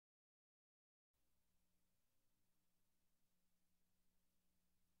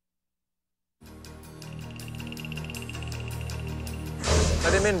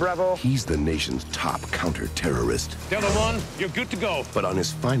him in, Bravo. He's the nation's top counter-terrorist. Delta 1, you're good to go. But on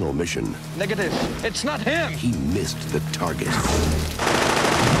his final mission... Negative. It's not him. He missed the target.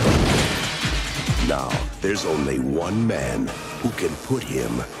 Now, there's only one man who can put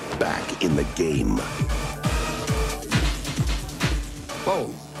him back in the game.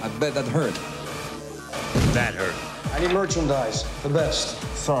 Oh, I bet that hurt. That hurt. I need merchandise. The best.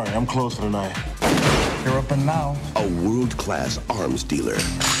 Sorry, I'm closed for tonight. You're open now. A world-class arms dealer.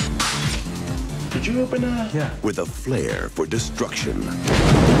 Did you open that? Yeah. With a flair for destruction.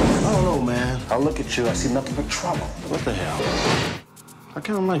 I don't know, man. I look at you, I see nothing but trouble. What the hell? I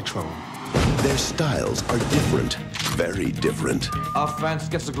kind of like trouble. Their styles are different. Very different. Offense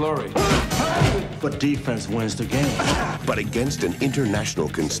gets the glory. But defense wins the game. But against an international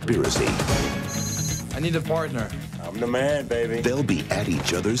conspiracy, I need a partner. I'm the man, baby. they'll be at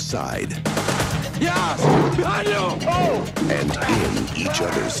each other's side. Yes! Behind you! Oh! And in each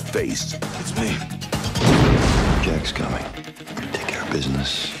other's face. It's me. Jack's coming. Take care of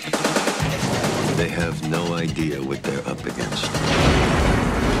business. They have no idea what they're up against.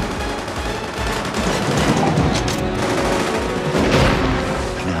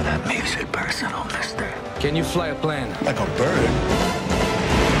 Now that makes it personal, mister. Can you fly a plane? Like a bird.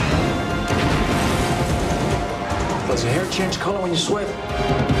 Does your hair change color when you sweat?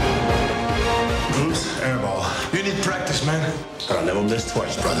 Bruce, airball. You need practice, man. I'll never miss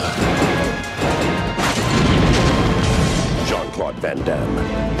twice, brother. Jean-Claude Van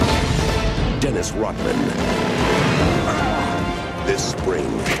Damme. Dennis Rodman. This spring,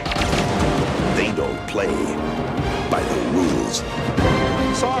 they don't play by the rules.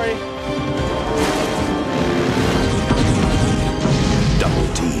 Sorry.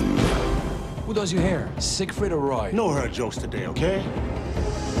 Double team. Who does your hair? Siegfried or Roy? No hurt jokes today, okay?